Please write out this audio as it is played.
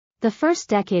The first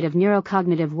decade of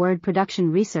neurocognitive word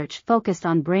production research focused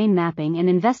on brain mapping and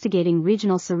investigating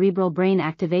regional cerebral brain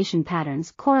activation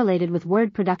patterns correlated with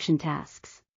word production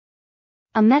tasks.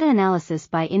 A meta-analysis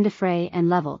by eIndefrey and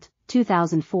Levelt,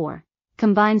 2004,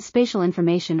 combined spatial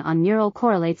information on neural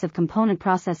correlates of component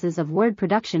processes of word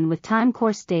production with time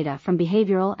course data from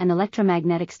behavioral and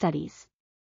electromagnetic studies.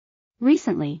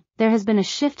 Recently, there has been a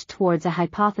shift towards a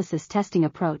hypothesis testing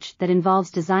approach that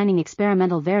involves designing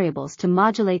experimental variables to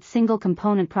modulate single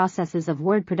component processes of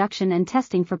word production and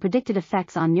testing for predicted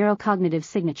effects on neurocognitive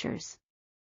signatures.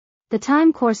 The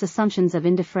time course assumptions of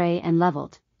eIndefrey and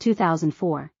Levelt,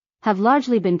 2004, have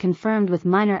largely been confirmed with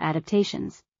minor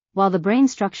adaptations, while the brain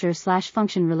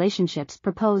structure/function relationships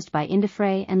proposed by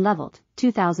eIndefrey and Levelt,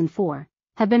 2004,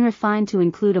 have been refined to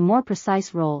include a more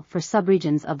precise role for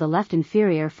subregions of the left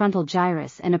inferior frontal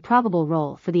gyrus and a probable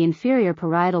role for the inferior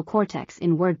parietal cortex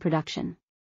in word production.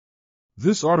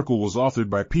 This article was authored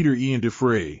by Peter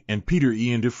eIndefrey and Peter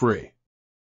eIndefrey.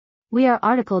 We are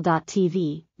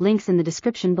RTCLTV, links in the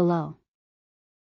description below.